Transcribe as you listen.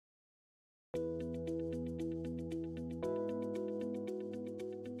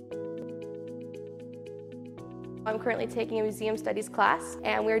I'm currently taking a museum studies class,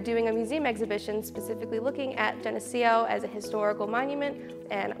 and we're doing a museum exhibition specifically looking at Geneseo as a historical monument,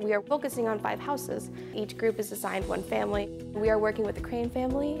 and we are focusing on 5 houses. Each group is assigned 1 family. We are working with the Crane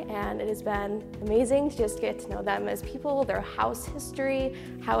family, and it has been amazing to just get to know them as people, their house history,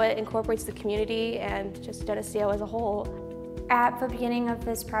 how it incorporates the community, and just Geneseo as a whole. At the beginning of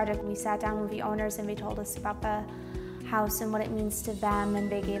this project, we sat down with the owners and they told us about the house and what it means to them,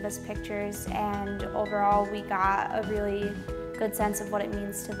 and they gave us pictures, and overall we got a really good sense of what it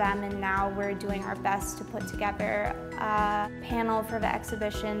means to them, and now we're doing our best to put together a panel for the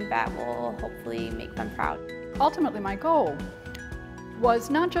exhibition that will hopefully make them proud. Ultimately, my goal was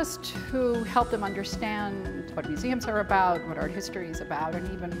not just to help them understand what museums are about, what art history is about,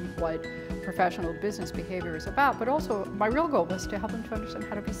 and even what professional business behavior is about, but also my real goal was to help them to understand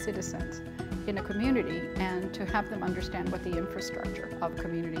how to be citizens in a community and to have them understand what the infrastructure of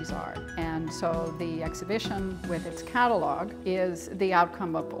communities are. And so the exhibition with its catalog is the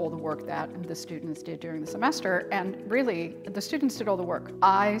outcome of all the work that the students did during the semester, and really the students did all the work.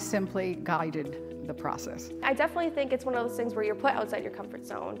 I simply guided the process. I definitely think it's one of those things where you're put outside your comfort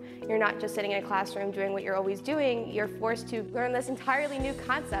zone. You're not just sitting in a classroom doing what you're always doing. You're forced to learn this entirely new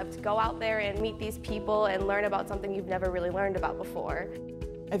concept, go out there and meet these people and learn about something you've never really learned about before.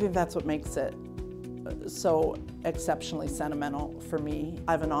 I think that's what makes it so exceptionally sentimental for me.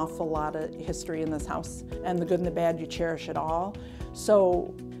 I have an awful lot of history in this house, and the good and the bad, you cherish it all.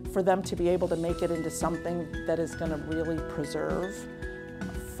 So for them to be able to make it into something that is going to really preserve,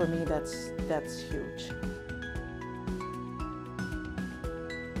 for me, that's huge.